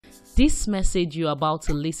This message you're about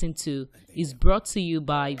to listen to is brought to you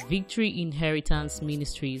by Victory Inheritance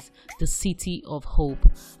Ministries, the City of Hope.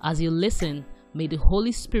 As you listen, may the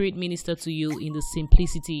Holy Spirit minister to you in the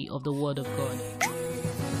simplicity of the Word of God.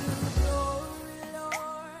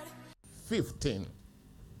 15.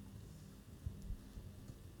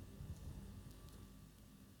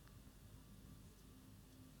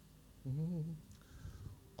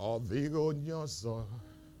 Odigo nyoso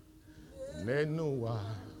nenua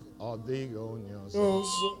odigo nyoso.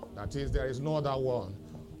 That is, there is no other one.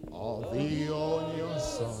 Odigo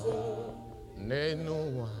nyoso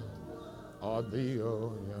nenua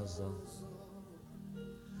odigo nyoso.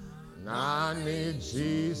 Nani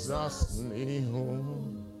Jesus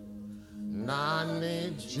nihu,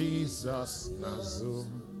 nani Jesus nazu.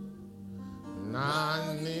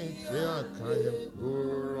 Nani kiakaye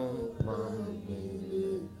guru mami.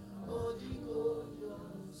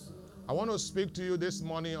 I want to speak to you this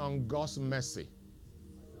morning on God's mercy.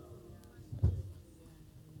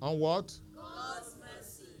 On what? God's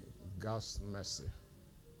mercy. God's mercy.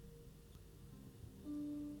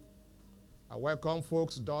 I welcome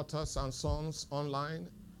folks, daughters, and sons online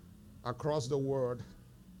across the world.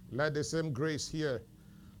 Let the same grace here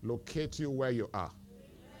locate you where you are.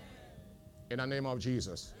 In the name of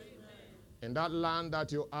Jesus. Amen. In that land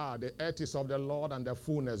that you are, the earth is of the Lord and the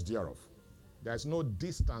fullness thereof. There is no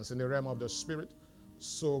distance in the realm of the Spirit.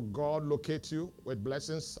 So God locate you with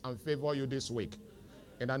blessings and favor you this week.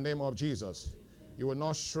 In the name of Jesus. You will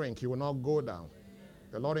not shrink. You will not go down.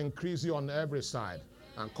 The Lord increase you on every side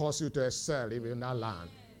and cause you to excel even in that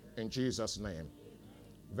land. In Jesus' name.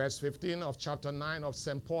 Verse 15 of chapter 9 of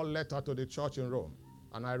St. Paul's letter to the church in Rome.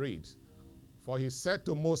 And I read, for he said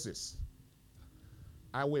to Moses,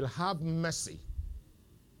 I will have mercy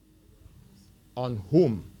on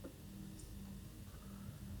whom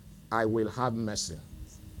I will have mercy.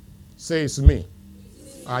 Say it's me.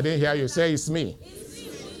 I didn't hear you. Say it's me.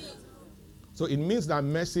 So it means that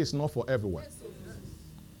mercy is not for everyone.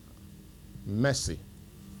 Mercy.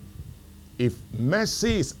 If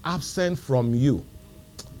mercy is absent from you,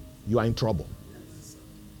 you are in trouble.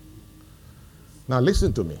 Now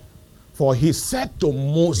listen to me. For he said to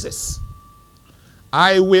Moses,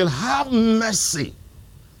 I will have mercy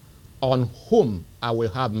on whom I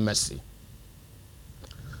will have mercy.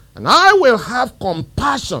 And I will have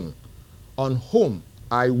compassion on whom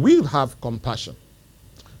I will have compassion.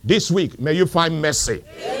 This week, may you find mercy.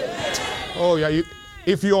 Amen. Oh, yeah.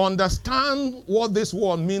 If you understand what this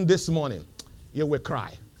word means this morning, you will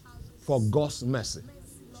cry for God's mercy.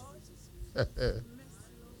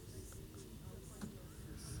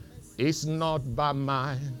 It's not by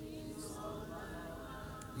mine.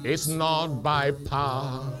 It's not by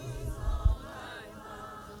power,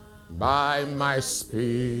 by my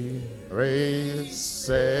spirit,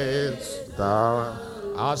 says thou.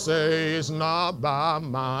 I say it's not by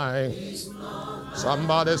might.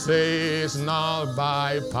 Somebody say it's not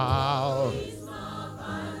by power,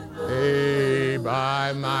 hey,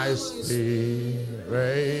 by my spirit,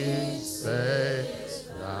 says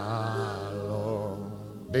thou, Lord.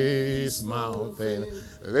 This mountain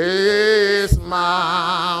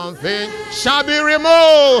shall be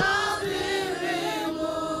removed.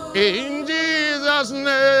 In Jesus'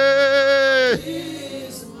 name.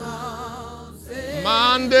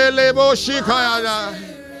 Mandelebo Shikayada.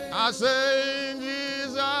 I say in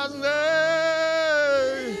Jesus'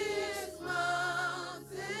 name.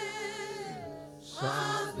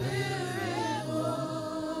 Shall be removed.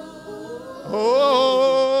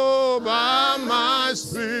 Oh, by my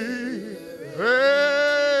spirit,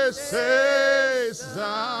 says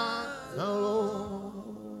the Lord.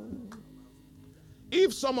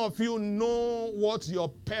 If some of you know what your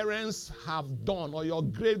parents have done or your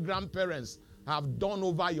great-grandparents have done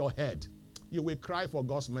over your head, you will cry for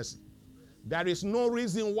God's mercy. There is no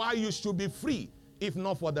reason why you should be free if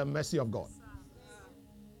not for the mercy of God.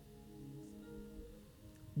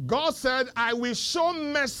 God said, I will show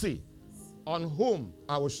mercy on whom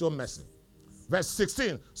I will show mercy. Verse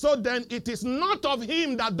 16. So then it is not of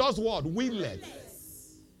him that does what? Willeth.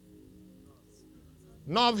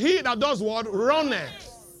 Nor of he that does what? Runneth.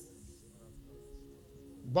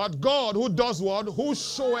 But God who does what? Who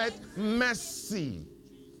showeth mercy.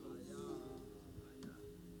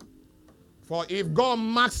 For if God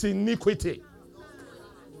marks iniquity,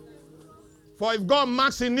 what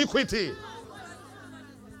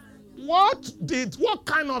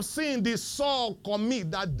kind of sin did Saul commit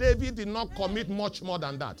that David did not commit much more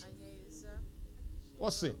than that?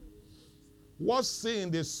 What sin? What sin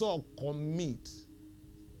did Saul commit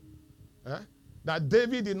that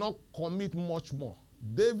David did not commit much more?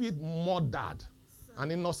 David murdered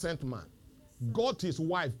an innocent man, got his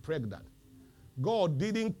wife pregnant. God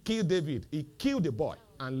didn't kill David. He killed the boy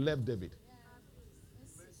and left David.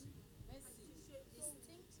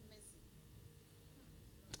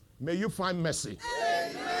 May you find mercy.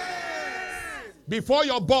 Amen. Before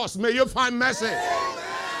your boss, may you find mercy. Amen.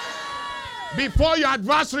 Before your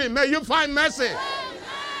adversary, may you find mercy. Amen.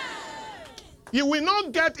 You will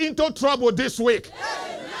not get into trouble this week.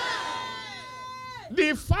 Amen.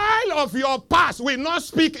 The file of your past will not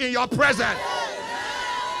speak in your present.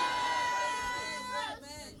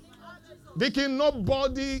 Thinking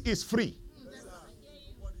nobody is free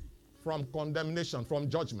from condemnation, from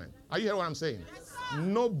judgment. Are you hearing what I'm saying?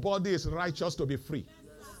 Nobody is righteous to be free.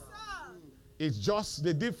 It's just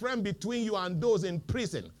the difference between you and those in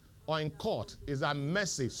prison or in court is that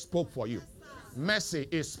mercy spoke for you. Mercy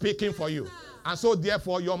is speaking for you. And so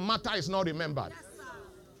therefore your matter is not remembered.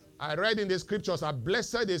 I read in the scriptures that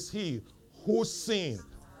blessed is he whose sins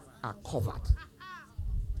are covered.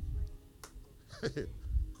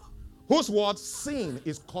 Whose word sin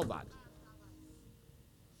is covered.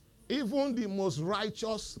 Even the most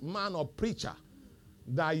righteous man or preacher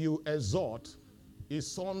that you exhort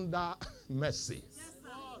is under mercy.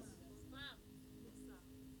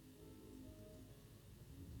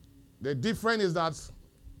 The difference is that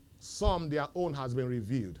some, their own has been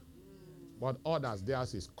revealed, but others,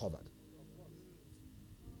 theirs is covered.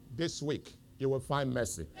 This week, you will find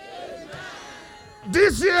mercy. Amen.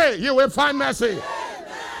 This year, you will find mercy. Amen.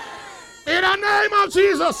 In the name of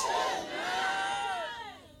Jesus. Amen.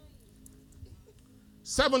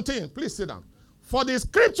 17, please sit down. For the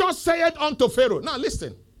scripture saith unto Pharaoh. Now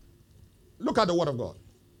listen. Look at the word of God.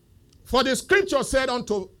 For the scripture said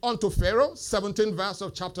unto Pharaoh, 17th verse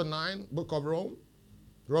of chapter 9, book of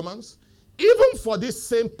Romans. Even for this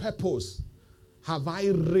same purpose have I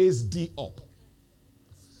raised thee up.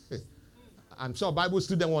 I'm sure Bible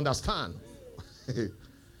students will understand.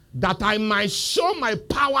 That I might show my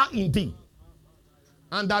power in thee.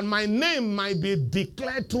 And that my name might be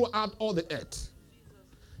declared throughout all the earth.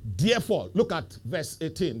 Therefore, look at verse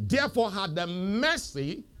 18. Therefore had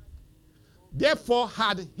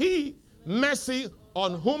he mercy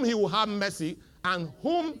on whom he will have mercy, and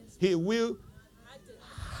whom he will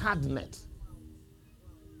harden.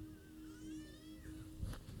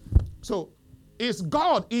 So, is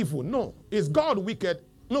God evil? No. Is God wicked?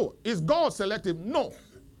 No. Is God selective? No.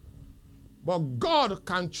 But God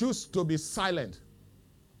can choose to be silent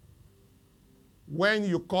when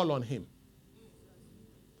you call on him.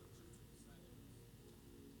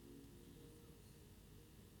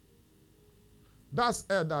 That's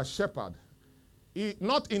Elder Shepherd.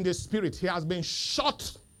 Not in the spirit. He has been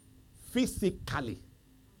shot physically.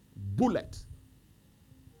 Bullet.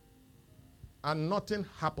 And nothing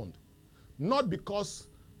happened. Not because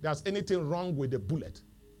there's anything wrong with the bullet.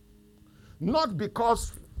 Not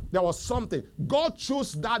because there was something. God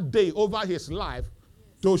chose that day over his life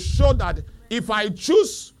to show that if I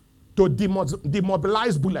choose to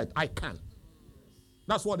demobilize bullet, I can.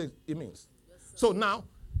 That's what it means. So now,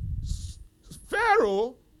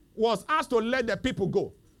 Pharaoh was asked to let the people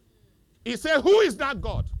go. He said, who is that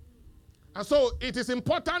God? And so it is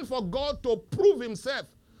important for God to prove himself,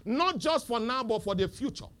 not just for now, but for the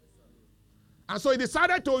future. And so he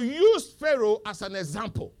decided to use Pharaoh as an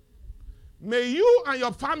example. May you and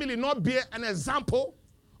your family not be an example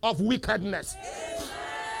of wickedness.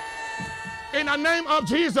 In the name of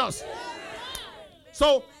Jesus.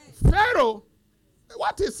 So Pharaoh,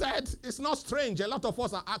 what he said is not strange. A lot of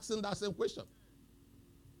us are asking that same question.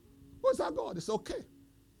 Who is that God? It's okay.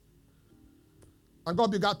 And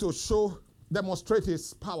God began to demonstrate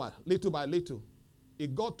his power little by little.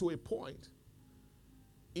 It got to a point.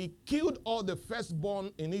 He killed all the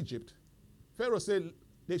firstborn in Egypt. Pharaoh said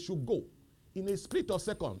they should go. In a split of a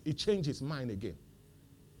second, he changed his mind again.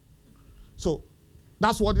 So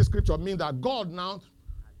that's what the scripture means, that God now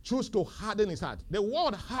chose to harden his heart. The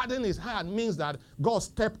word harden his heart means that God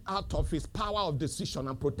stepped out of his power of decision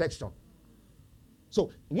and protection. So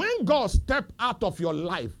when God steps out of your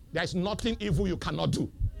life, there is nothing evil you cannot do.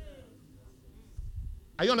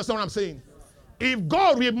 Are you understand what I'm saying? If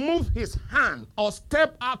God remove his hand or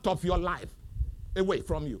step out of your life away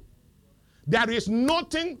from you, there is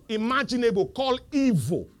nothing imaginable called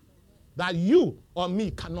evil that you or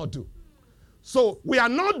me cannot do. So we are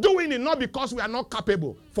not doing it not because we are not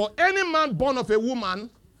capable. For any man born of a woman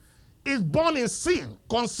is born in sin,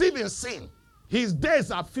 conceived in sin. His days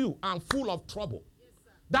are few and full of trouble.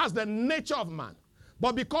 That's the nature of man.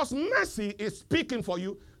 But because mercy is speaking for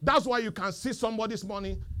you, that's why you can see somebody's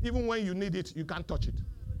money, even when you need it, you can't touch it.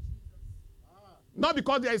 Not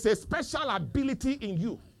because there is a special ability in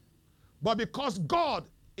you, But because God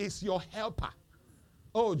is your helper.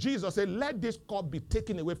 Oh, Jesus said, let this cup be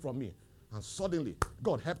taken away from me. And suddenly,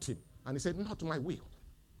 God helped him. And he said, not my will.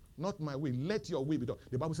 Not my will. Let your will be done.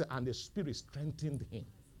 The Bible said, and the Spirit strengthened him.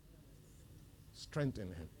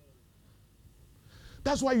 Strengthened him.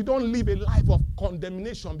 That's why you don't live a life of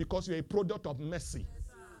condemnation, because you're a product of mercy.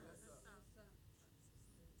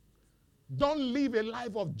 Don't live a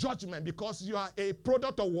life of judgment, because you are a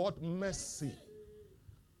product of what? Mercy.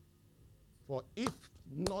 For if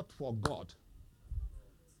not for God,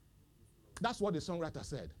 that's what the songwriter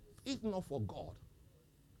said. If not for God,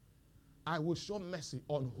 I will show mercy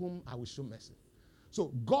on whom I will show mercy.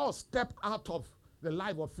 So God stepped out of the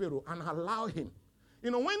life of Pharaoh and allowed him. You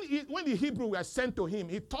know, when the Hebrew were sent to him,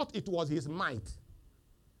 he thought it was his might.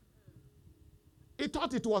 He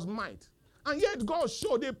thought it was might. And yet God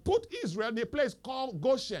showed, they put Israel in a place called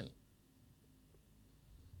Goshen.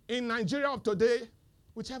 In Nigeria of today,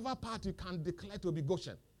 whichever part you can declare to be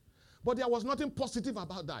Goshen. But there was nothing positive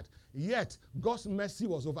about that. Yet, God's mercy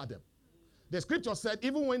was over them. The scripture said,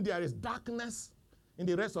 even when there is darkness in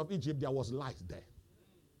the rest of Egypt, there was light there.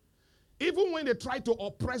 Even when they tried to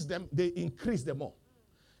oppress them, they increased them more.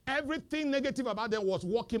 Everything negative about them was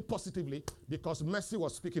working positively because mercy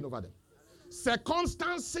was speaking over them.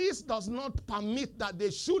 Circumstances does not permit that they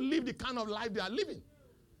should live the kind of life they are living.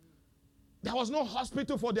 There was no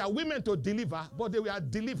hospital for their women to deliver, but they were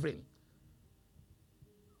delivering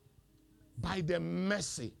by the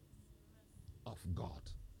mercy of God.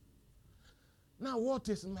 Now, what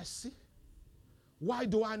is mercy? Why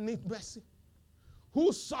do I need mercy?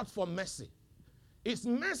 Who sought for mercy? It's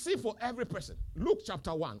mercy for every person. Luke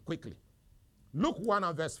chapter 1, quickly. Luke 1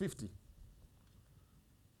 and verse 50.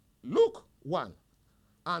 Luke 1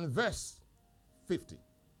 and verse 50.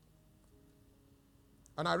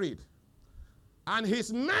 And I read. And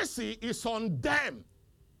his mercy is on them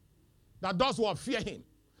that does what? Fear him.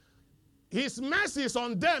 His mercy is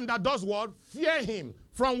on them that does what? Fear him.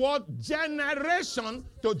 From what? Generation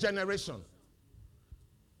to generation.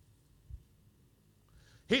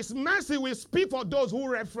 His mercy will speak for those who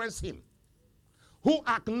reference him, who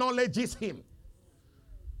acknowledges him,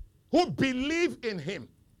 who believe in him.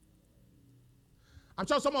 I'm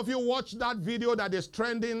sure some of you watched that video that is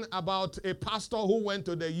trending about a pastor who went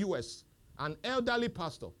to the U.S., an elderly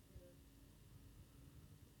pastor,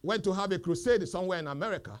 went to have a crusade somewhere in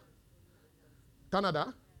America,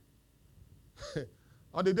 Canada.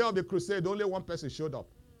 On the day of the crusade, only one person showed up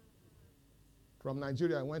from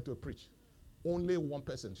Nigeria and went to preach. Only one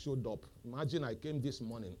person showed up. Imagine I came this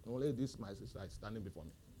morning. Only this my sister is standing before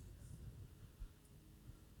me.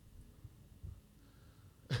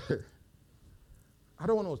 I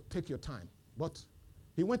don't want to take your time, but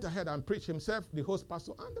he went ahead and preached himself, the host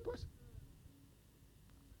pastor, and the person.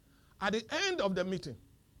 At the end of the meeting,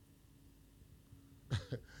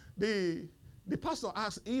 the pastor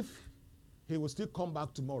asked if he will still come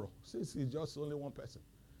back tomorrow, since he's just only one person.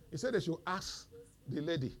 He said they should ask the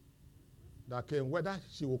lady that came whether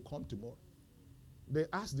she will come tomorrow. They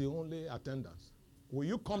asked the only attendants, will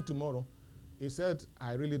you come tomorrow? He said,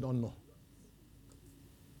 I really don't know.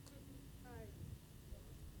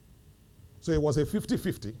 So it was a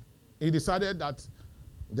 50-50. He decided that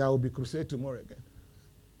there will be crusade tomorrow again.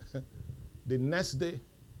 The next day,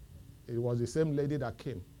 it was the same lady that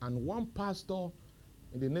came. And one pastor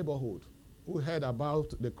in the neighborhood who heard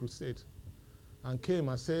about the crusade and came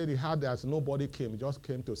and said he heard that nobody came, just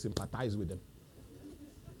came to sympathize with them.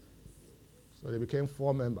 So they became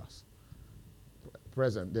 4 members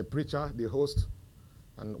present, the preacher, the host,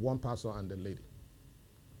 and one pastor and the lady.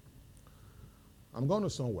 I'm going to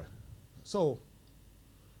somewhere. So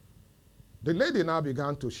the lady now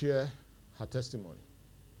began to share her testimony.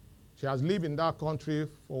 She has lived in that country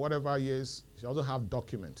for whatever years. She also has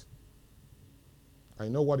documents. I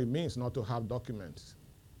know what it means not to have documents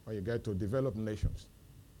when you get to developed nations.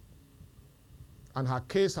 And her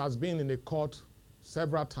case has been in the court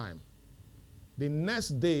several times. The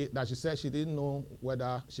next day that she said she didn't know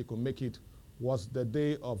whether she could make it was the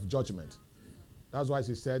day of judgment. That's why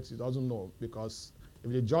she said she doesn't know, because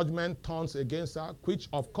if the judgment turns against her, which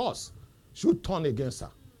of course should turn against her,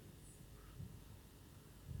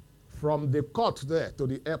 from the court there to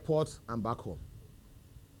the airport and back home.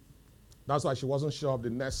 That's why she wasn't sure of the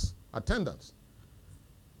next attendance.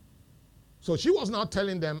 So she was now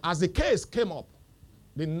telling them, as the case came up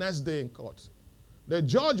the next day in court, the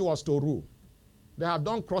judge was to rule. They had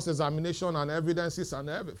done cross-examination and evidences and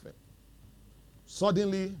everything.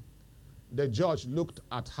 Suddenly, the judge looked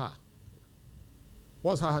at her.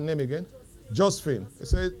 What's her name again? Josephine. He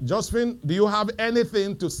said, Josephine, do you have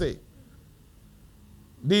anything to say?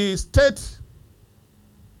 The state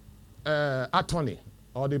attorney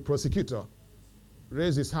or the prosecutor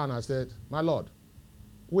raised his hand and said, my Lord,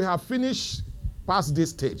 we have finished past this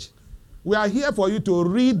stage. We are here for you to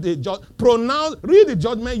read the read the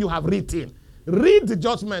judgment you have written. Read the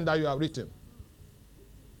judgment that you have written.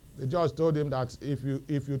 The judge told him that if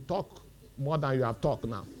you talk more than you have talked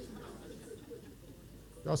now,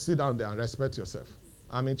 just sit down there and respect yourself.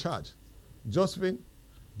 I'm in charge. Josephine,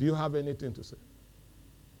 do you have anything to say?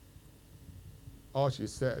 All she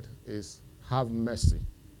said is, have mercy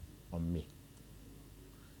on me.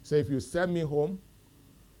 Say, if you send me home,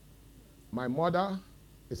 my mother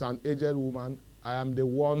is an aged woman. I am the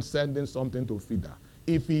one sending something to feed her.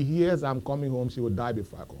 If he hears I'm coming home, she will die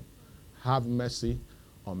before I come. Have mercy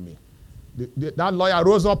on me. That lawyer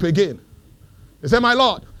rose up again. He said, my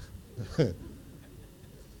Lord.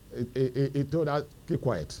 He told her, keep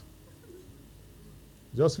quiet.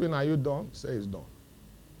 Josephine, are you done? Say it's done.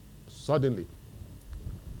 Suddenly,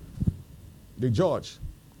 the judge,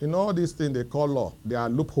 in all these things they call law, there are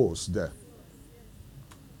loopholes there.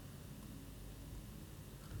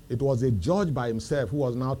 It was a judge by himself who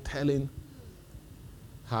was now telling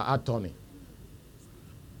her attorney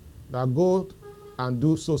that go and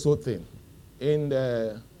do so thing in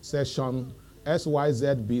the section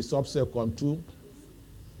SYZB subsequent 2,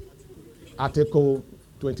 Article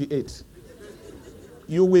 28.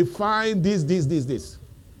 You will find this.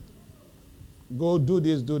 Go do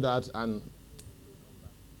this, do that, and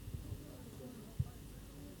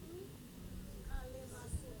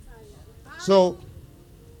so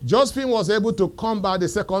Josephine was able to come back the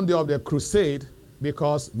second day of the crusade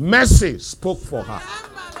because mercy spoke for her.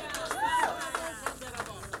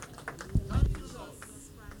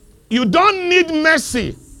 You don't need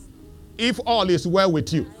mercy if all is well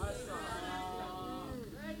with you.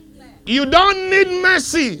 You don't need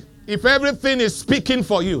mercy if everything is speaking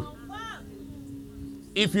for you.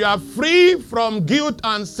 If you are free from guilt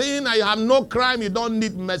and sin and you have no crime, you don't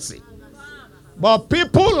need mercy. But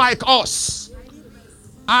people like us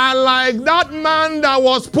are like that man that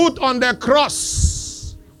was put on the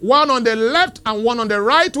cross, one on the left and one on the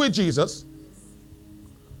right with Jesus,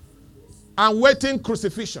 and waiting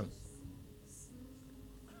crucifixion.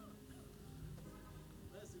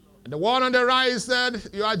 The one on the right said,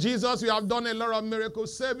 you are Jesus, you have done a lot of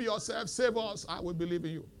miracles, save yourself, save us, I will believe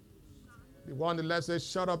in you. The one on the left says,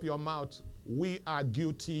 shut up your mouth, we are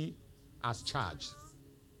guilty as charged.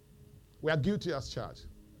 We are guilty as charged.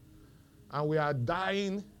 And we are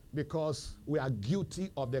dying because we are guilty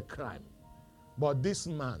of the crime. But this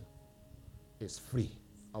man is free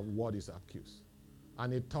of what is accused.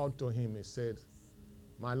 And he turned to him, he said,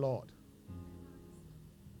 my Lord,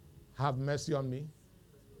 have mercy on me.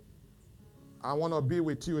 I want to be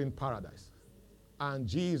with you in paradise. And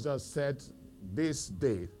Jesus said, this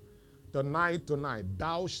day, tonight,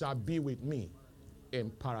 thou shalt be with me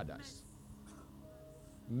in paradise.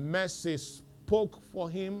 Mercy spoke for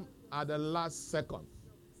him at the last second.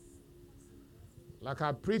 Like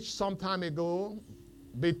I preached some time ago,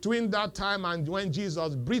 between that time and when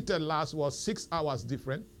Jesus breathed last was 6 hours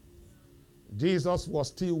different. Jesus was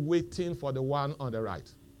still waiting for the one on the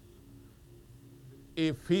right.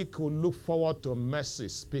 If he could look forward to mercy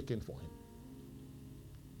speaking for him.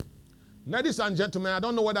 Ladies and gentlemen, I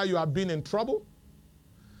don't know whether you have been in trouble.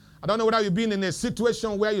 I don't know whether you've been in a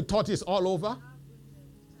situation where you thought it's all over.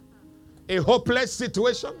 A hopeless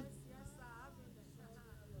situation.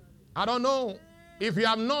 I don't know. If you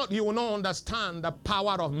have not, you will not understand the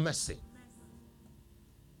power of mercy.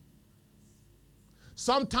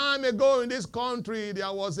 Some time ago in this country,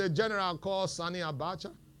 there was a general called Sani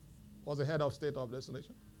Abacha, was the head of state of this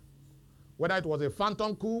nation. Whether it was a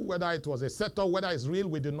phantom coup, whether it was a setup, whether it's real,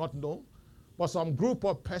 we do not know. But some group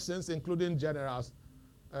of persons, including generals,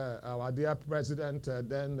 our dear president,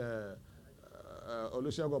 Olusegun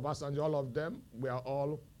Obasanjo, all of them, we are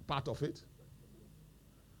all part of it.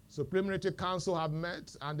 Supreme Military Council have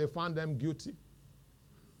met and they found them guilty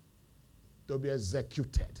to be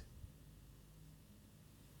executed.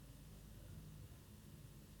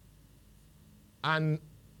 And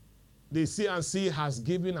the CNC has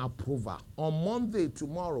given approval. On Monday,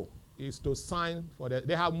 tomorrow, is to sign for that.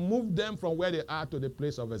 They have moved them from where they are to the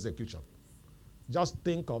place of execution. Just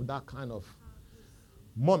think of that kind of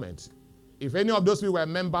moment. If any of those people were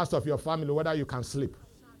members of your family, whether you can sleep.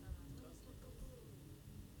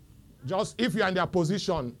 Just if you are in their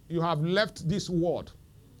position, you have left this world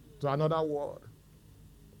to another world.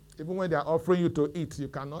 Even when they are offering you to eat, you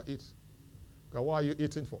cannot eat. Because what are you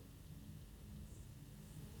eating for?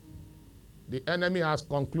 The enemy has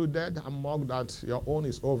concluded and mocked that your own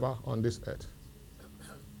is over on this earth.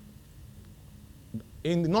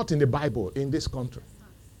 Not in the Bible, in this country.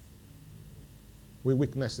 We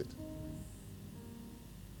witnessed it.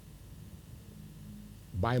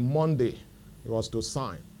 By Monday, he was to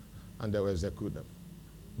sign, and they will execute them.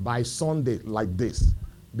 By Sunday, like this,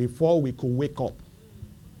 before we could wake up,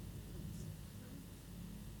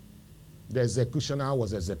 the executioner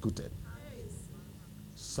was executed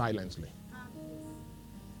silently.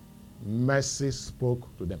 Mercy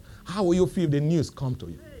spoke to them. How will you feel if the news come to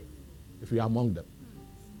you? If you are among them,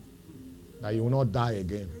 that you will not die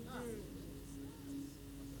again.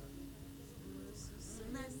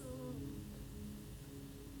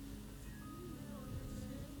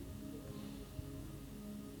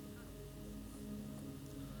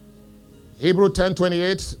 Hebrew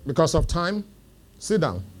 10:28, because of time. Sit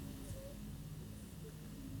down.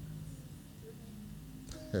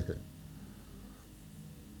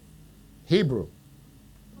 Hebrew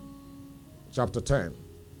chapter 10,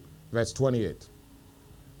 verse 28.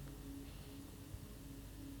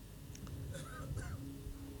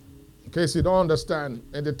 In case you don't understand,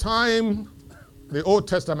 in the time, the Old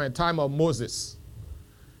Testament time of Moses,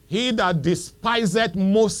 he that despiseth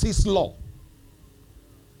Moses' law,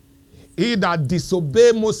 he that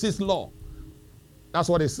disobey Moses' law, that's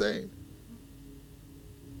what he's saying,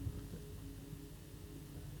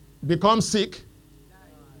 become sick,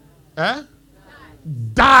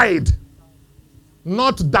 died.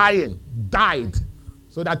 Not dying, died.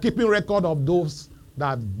 So they're keeping record of those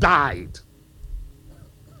that died.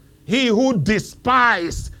 He who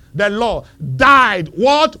despised the law died,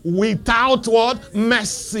 what? Without what?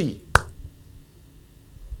 Mercy.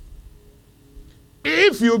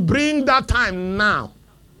 If you bring that time now,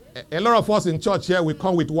 a lot of us in church here will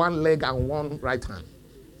come with one leg and one right hand.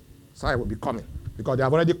 So I will be coming because they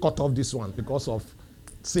have already cut off this one because of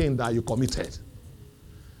sin that you committed.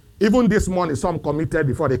 Even this morning, some committed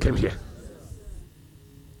before they came here.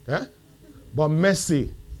 But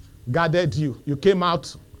mercy guarded you. You came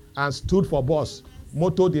out and stood for bus.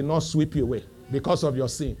 Motor did not sweep you away because of your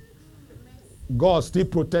sin. God still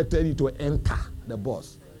protected you to enter the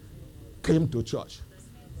bus. Came to church.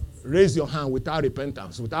 Raise your hand without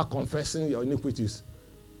repentance, without confessing your iniquities.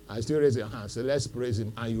 And still raise your hand. Say, let's praise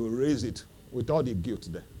him. And you raise it with all the guilt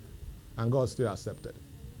there. And God still accepted.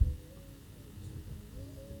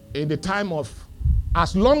 In the time of,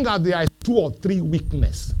 as long as there are 2 or 3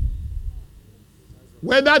 witnesses,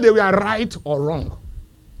 whether they were right or wrong,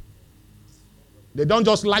 they don't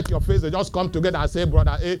just like your face, they just come together and say,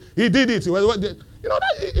 brother, he did it. You know,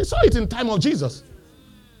 you saw it in time of Jesus.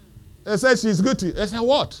 They said, she's guilty. They said,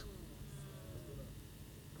 what?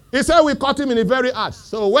 He said, we caught him in the very act.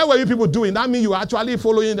 So what were you people doing? That means you were actually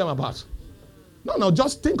following them about. No,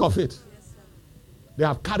 just think of it. They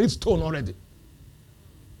have carried stone already.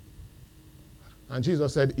 And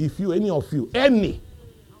Jesus said, if you, any of you, any,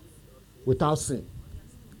 without sin,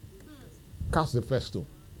 cast the first stone.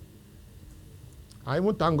 I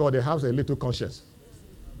even thank God they have a little conscience.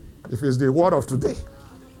 If it's the word of today,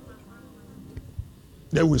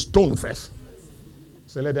 they will stone first.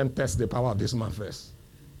 So let them test the power of this man first.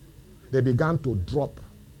 They began to drop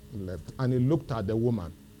left. And he looked at the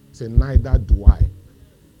woman, said, neither do I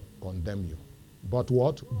condemn you. But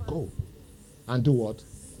what? Go. And do what?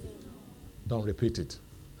 Don't repeat it.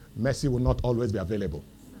 Mercy will not always be available.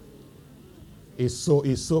 It's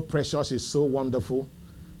so precious, it's so wonderful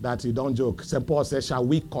that you don't joke. St. Paul says, shall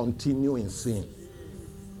we continue in sin?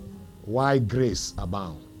 Why grace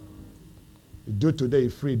abound? You do today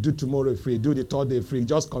free, do tomorrow free, do the third day free.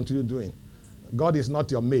 Just continue doing. God is not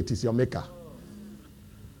your mate, he's your maker.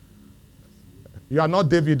 You are not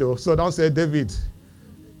David though, so don't say David,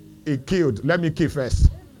 he killed. Let me kill first.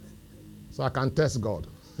 So I can test God.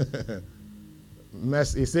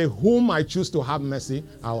 Mercy. He said, whom I choose to have mercy,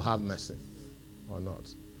 I will have mercy. Or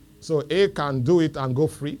not. So A can do it and go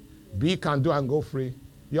free. B can do and go free.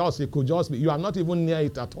 Yours, it could just be, you are not even near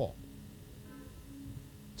it at all.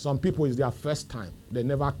 Some people, it's their first time. They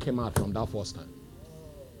never came out from that first time.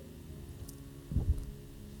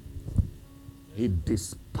 He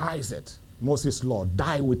despised Moses' law,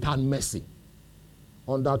 died without mercy,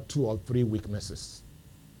 under 2 or 3 weaknesses.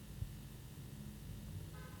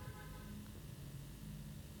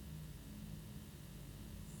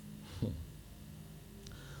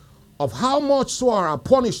 Of how much soever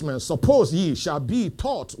punishment suppose ye shall be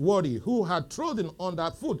thought worthy, who had trodden under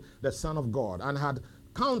foot the Son of God, and had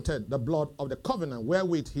counted the blood of the covenant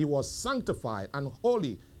wherewith he was sanctified and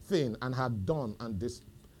holy thing, and had done and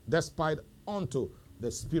despite unto the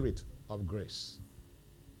Spirit of grace.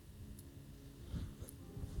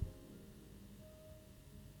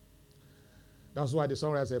 That's why the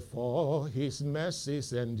songwriter said, for his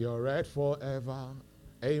mercies endureth forever.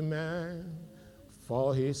 Amen.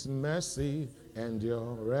 For his mercy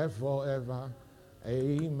endure forever.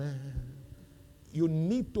 Amen. You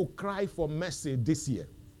need to cry for mercy this year,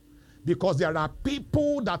 because there are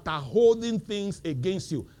people that are holding things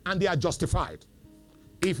against you, and they are justified.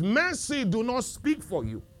 If mercy do not speak for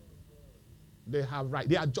you, they have right.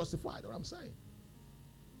 They are justified, what I'm saying.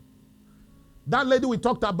 That lady we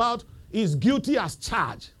talked about is guilty as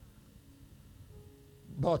charged.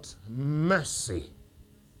 But mercy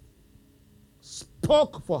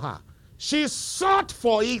spoke for her. She sought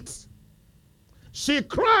for it. She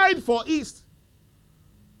cried for it.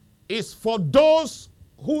 It's for those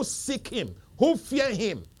who seek him, who fear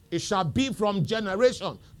him. It shall be from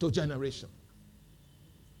generation to generation.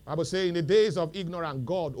 I would say in the days of ignorance,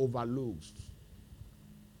 God overlooks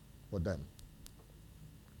for them.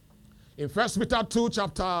 In 1 Peter 2,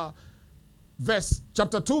 chapter 2, verse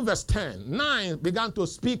 10, 9 began to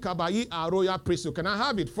speak about ye are royal priesthood. Can I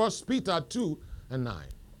have it? 1 Peter 2 and 9.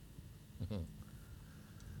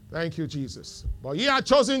 Thank you, Jesus. But ye are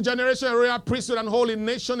chosen generation, a royal priesthood and holy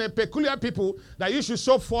nation, a peculiar people, that you should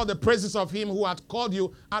show forth the praises of him who hath called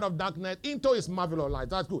you out of darkness into his marvelous light.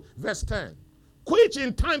 That's good. Verse 10. Which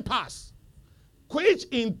in time past,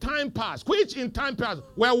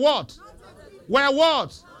 were what? Were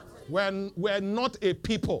what? Were not a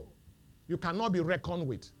people. You cannot be reckoned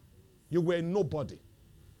with. You were nobody.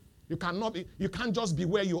 You can't just be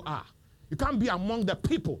where you are. You can't be among the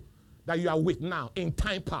people that you are with now in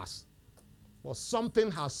time past. But something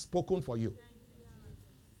has spoken for you.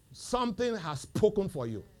 Something has spoken for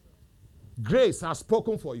you. Grace has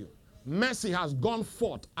spoken for you. Mercy has gone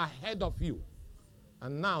forth ahead of you.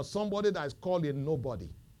 And now somebody that is called a nobody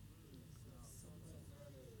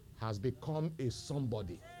has become a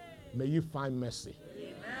somebody. May you find mercy.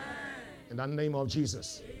 Amen. In the name of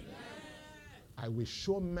Jesus. Amen. I will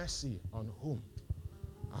show mercy on whom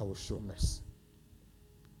I will show mercy.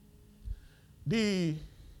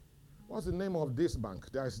 What's the name of this bank?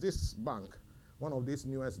 There is this bank, one of these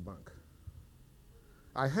newest bank.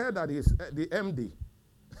 I heard that is the MD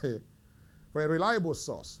for a reliable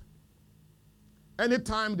source.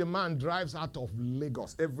 Anytime the man drives out of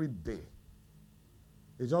Lagos every day,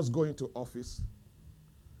 he's just going to office.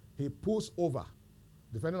 He pulls over,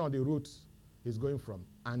 depending on the route he's going from,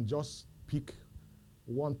 and just pick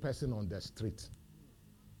one person on the street.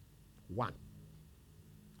 One.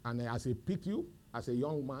 And as he pick you, as a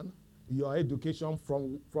young man, your education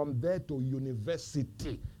from there to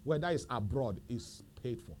university, whether it's abroad, is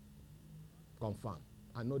paid for. Confirmed.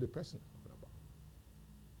 I know the person.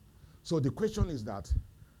 So the question is that,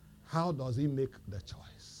 how does he make the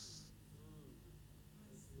choice?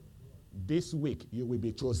 This week, you will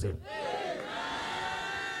be chosen. Amen.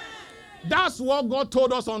 That's what God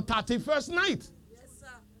told us on 31st night. Yes, sir.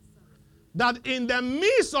 That in the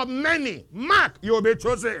midst of many, Mark, you will be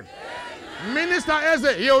chosen. Amen. Minister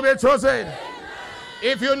Eze, you will be chosen. Amen.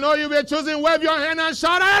 If you know you will be chosen, wave your hand and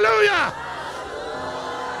shout hallelujah.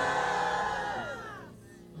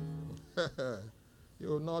 You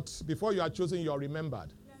will not, before you are chosen, you are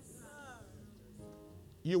remembered. Yes,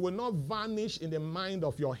 you will not vanish in the mind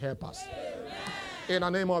of your helpers. Amen. In the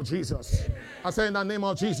name of Jesus. Amen. I say in the name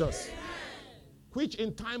of Jesus. Amen. Which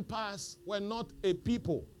in time past were not a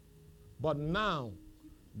people, but now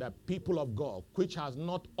the people of God, which has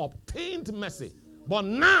not obtained mercy, but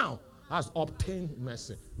now has obtained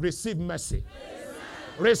mercy. Receive mercy. Amen.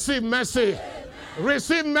 Receive mercy. Amen.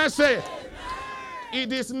 Receive mercy. Amen.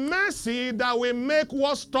 It is mercy that will make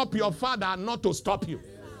what stop your father not to stop you.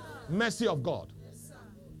 Mercy of God.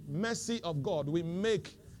 Mercy of God will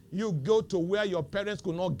make you go to where your parents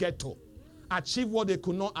could not get to. Achieve what they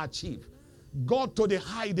could not achieve. Go to the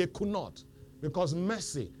high they could not. Because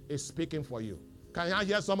mercy is speaking for you. Can I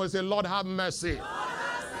hear somebody say, Lord, have mercy? Lord, have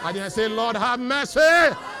mercy. I didn't say, Lord, have mercy.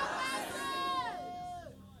 Lord, have mercy.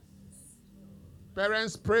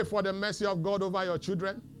 Parents, pray for the mercy of God over your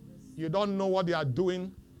children. You don't know what they are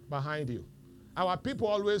doing behind you. Our people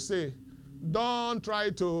always say, don't try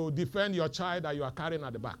to defend your child that you are carrying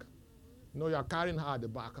at the back. No, you are carrying her at the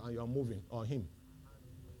back and you are moving, or him.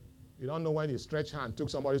 You don't know when he stretched hand, took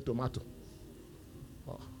somebody's tomato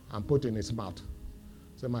and put in his mouth.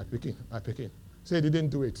 Say, my picking. Say he didn't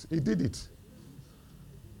do it. He did it.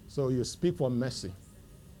 So you speak for mercy.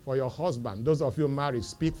 For your husband, those of you married,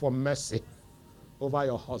 speak for mercy over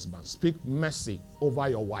your husband. Speak mercy over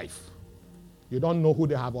your wife. You don't know who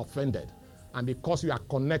they have offended. And because you are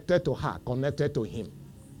connected to her, connected to him,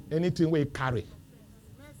 anything we carry.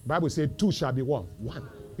 The Bible says two shall be one.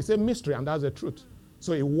 It's a mystery, and that's the truth.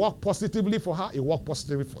 So it worked positively for her, it worked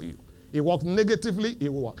positively for you. It worked negatively,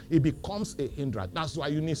 it becomes a hindrance. That's why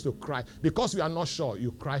you need to cry. Because you are not sure,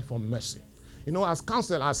 you cry for mercy. You know, as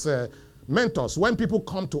counsel, as Mentors, when people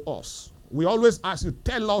come to us, we always ask you,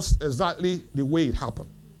 tell us exactly the way it happened.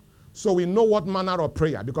 So we know what manner of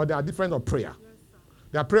prayer, because there are different of prayer.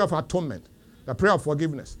 There are prayer of atonement. There are prayer of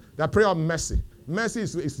forgiveness. There are prayer of mercy. Mercy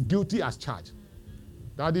is guilty as charged.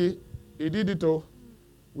 Daddy, he did it, oh.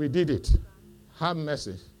 We did it. Have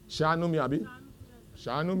mercy. Shanu mi abi.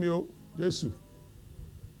 Shanu mi o. Jesu.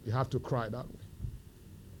 You have to cry that way.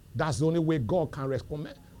 That's the only way God can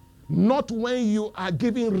respond. Not when you are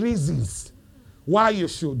giving reasons why you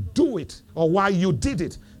should do it or why you did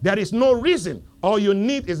it. There is no reason. All you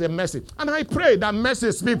need is a mercy. And I pray that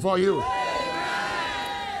mercy speak for you.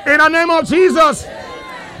 Amen. In the name of Jesus.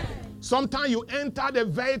 Amen. Sometimes you enter the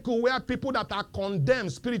vehicle where people that are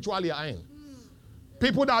condemned spiritually are in.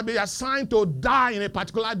 People that be assigned to die in a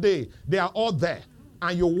particular day, they are all there.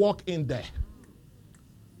 And you walk in there.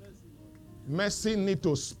 Mercy need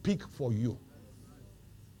to speak for you.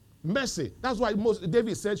 Mercy. That's why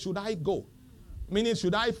David said, should I go? Meaning,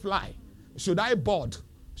 should I fly? Should I board?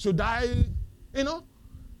 Should I,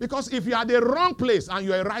 Because if you are the wrong place and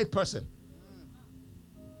you're a right person,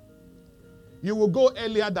 you will go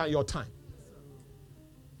earlier than your time.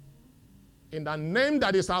 In the name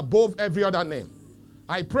that is above every other name.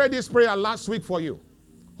 I prayed this prayer last week for you.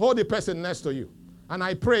 Hold the person next to you. And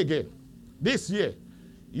I pray again. This year,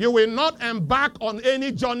 you will not embark on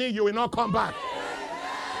any journey, you will not come back.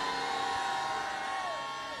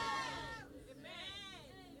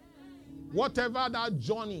 Whatever that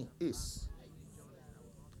journey is,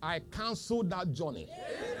 I cancel that journey.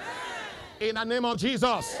 In the name of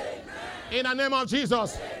Jesus. In the name of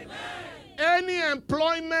Jesus. Any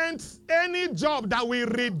employment, any job that will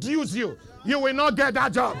reduce you, you will not get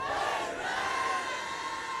that job.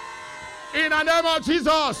 In the name of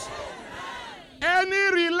Jesus.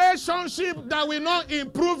 Any relationship that will not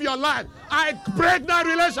improve your life, I break that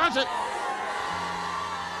relationship.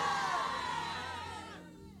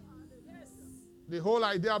 The whole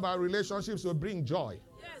idea about relationships will bring joy,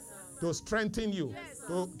 to strengthen you,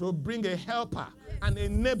 to bring a helper, an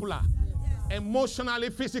enabler, emotionally,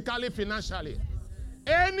 physically, financially.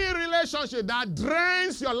 Any relationship that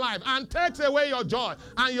drains your life and takes away your joy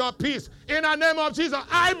and your peace, in the name of Jesus,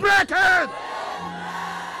 I break it.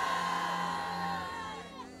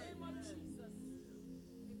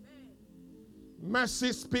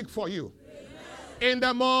 Mercy speak for you. In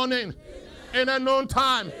the morning, in the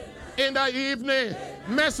noontime, in the evening.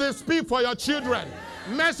 Mercy speak for your children.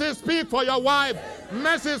 Mercy speak for your wife.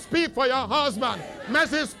 Mercy speak for your husband.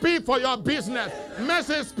 Mercy speak for your business.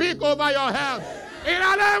 Mercy speak over your health. In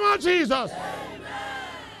the name of Jesus.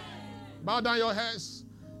 Bow down your heads.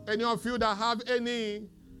 Any of you that have any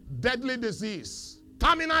deadly disease,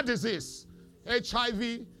 terminal disease,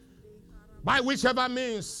 HIV, by whichever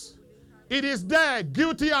means, it is there,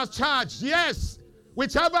 guilty as charged. Yes,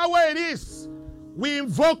 whichever way it is, we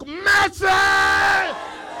invoke mercy.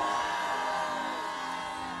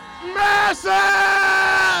 Mercy.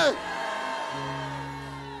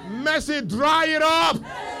 Mercy, dry it up.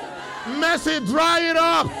 Mercy, dry it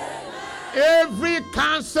up. Every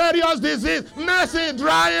cancerous disease, mercy,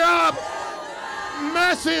 dry it up.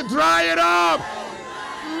 Mercy, dry it up.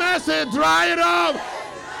 Mercy, dry it up.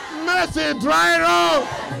 Mercy, dry it up.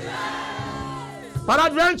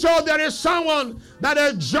 Peradventure, there is someone that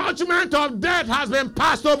a judgment of death has been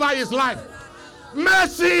passed over his life.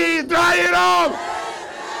 Mercy, dry it up.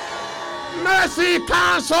 Mercy,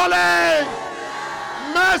 cancel it.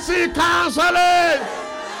 Mercy, cancel it.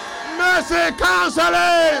 Mercy, cancel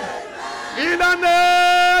it. In the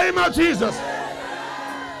name of Jesus.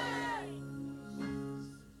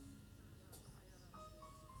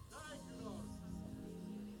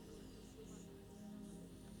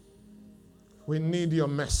 We need your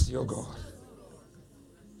mercy, oh God.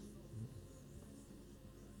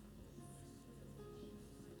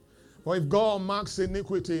 For if God marks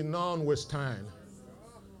iniquity, none will stand.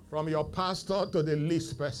 From your pastor to the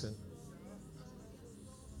least person,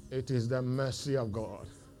 it is the mercy of God.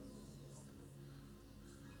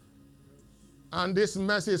 And this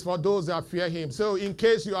mercy is for those that fear him. So in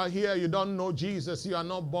case you are here, you don't know Jesus, you are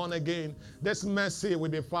not born again, this mercy will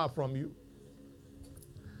be far from you.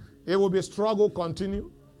 It will be struggle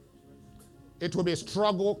continue. It will be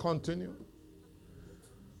struggle continue.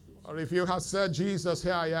 Or if you have said, Jesus,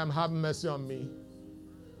 here I am, have mercy on me.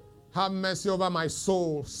 Have mercy over my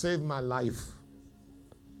soul, save my life.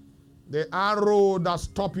 The arrow that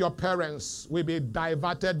stopped your parents will be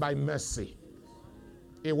diverted by mercy.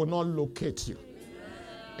 It will not locate you.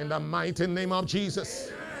 In the mighty name of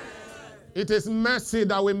Jesus. It is mercy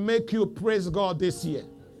that will make you praise God this year.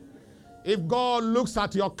 If God looks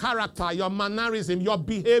at your character, your mannerism, your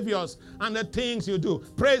behaviors, and the things you do,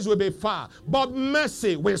 praise will be far. But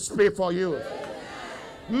mercy will speak for you. Amen.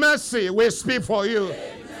 Mercy will speak for you.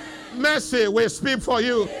 Amen. Mercy will speak for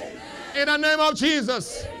you. Amen. In the name of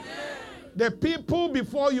Jesus. Amen. The people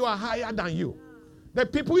before you are higher than you. The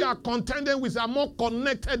people you are contending with are more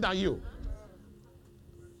connected than you.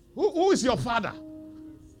 Who is your father?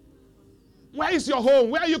 Where is your home?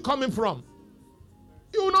 Where are you coming from?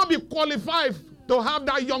 You will not be qualified to have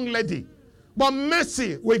that young lady, but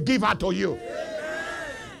mercy will give her to you. Amen.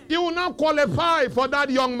 You will not qualify for that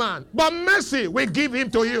young man, but mercy will give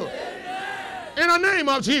him to you. Amen. In the name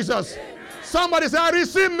of Jesus. Amen. Somebody say, I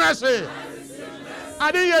receive mercy. I receive mercy.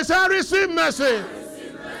 I didn't hear say, I receive mercy. I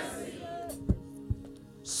receive mercy.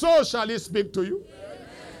 So shall he speak to you. Amen.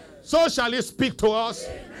 So shall he speak to us.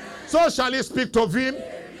 Amen. So shall he speak to Vim. Amen.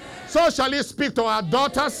 So shall he speak to our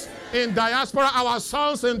daughters in diaspora, our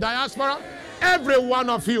sons in diaspora, every one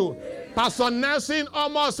of you. Pastor Nelson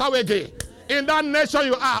Almost Awege, in that nation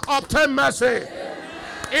you are, obtain mercy.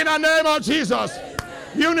 In the name of Jesus.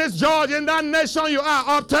 Eunice George, in that nation you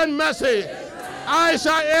are, obtain mercy.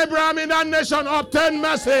 Aisha Abraham, in that nation, obtain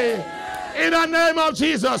mercy. In the name of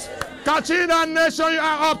Jesus. Kachi, in that nation you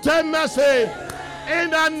are, obtain mercy. In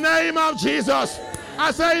the name of Jesus.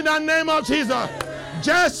 I say in the name of Jesus.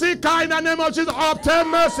 Jessica, in the name of Jesus, obtain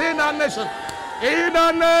mercy in that nation. In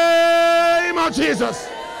the name of Jesus.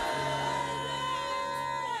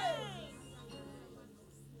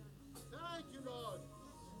 Thank you, Lord.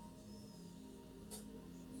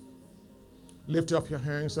 Lift up your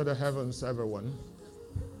hands to the heavens, everyone.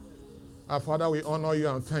 Our Father, we honor you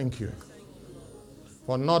and thank you.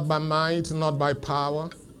 For not by might, not by power,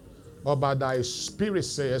 but by thy Spirit,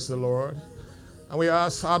 says the Lord. And we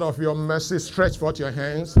ask out of your mercy, stretch forth your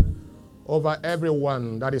hands over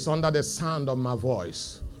everyone that is under the sound of my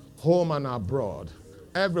voice, home and abroad.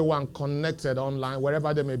 Everyone connected online,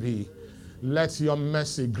 wherever they may be. Let your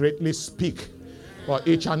mercy greatly speak for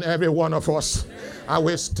each and every one of us. I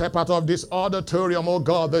will step out of this auditorium, oh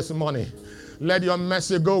God, this morning. Let your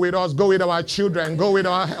mercy go with us, go with our children, go with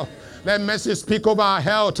our health. Let mercy speak over our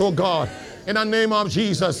health, oh God, in the name of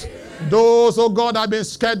Jesus. Those, oh God, have been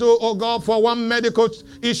scheduled, oh God, for one medical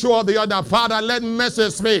issue or the other. Father, let mercy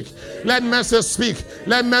speak. Let mercy speak.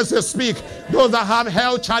 Let mercy speak. Those that have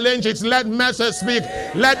health challenges, let mercy speak.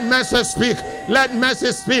 Let mercy speak. Let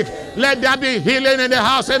mercy speak. Let there be healing in the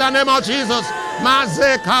house in the name of Jesus.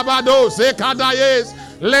 Maze kabado sekadayes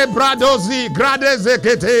lebradozi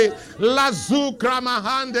gradezekete lazu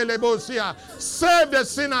kramahande lebosia. Save the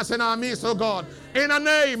sinners in our midst, oh God, in the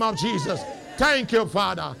name of Jesus. Thank you,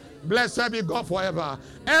 Father. Blessed be God forever.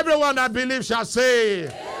 Everyone that believes shall say,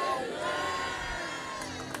 Amen.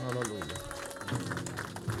 Hallelujah.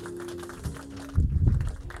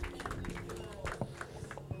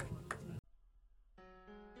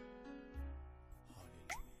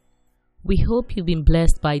 We hope you've been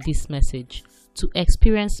blessed by this message. To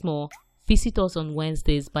experience more, visit us on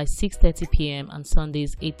Wednesdays by 6:30 p.m. and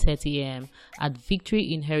Sundays 8:30 a.m. at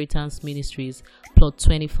Victory Inheritance Ministries, Plot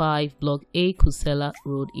 25, Block A, Kusela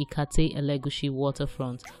Road, Ikate, Elegushi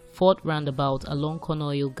Waterfront, 4th Roundabout along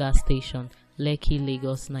Konoyo Gas Station, Lekki,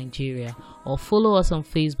 Lagos, Nigeria. Or follow us on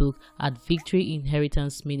Facebook at Victory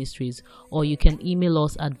Inheritance Ministries, or you can email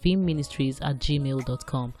us at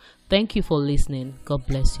vimministries@gmail.com. Thank you for listening. God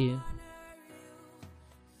bless you.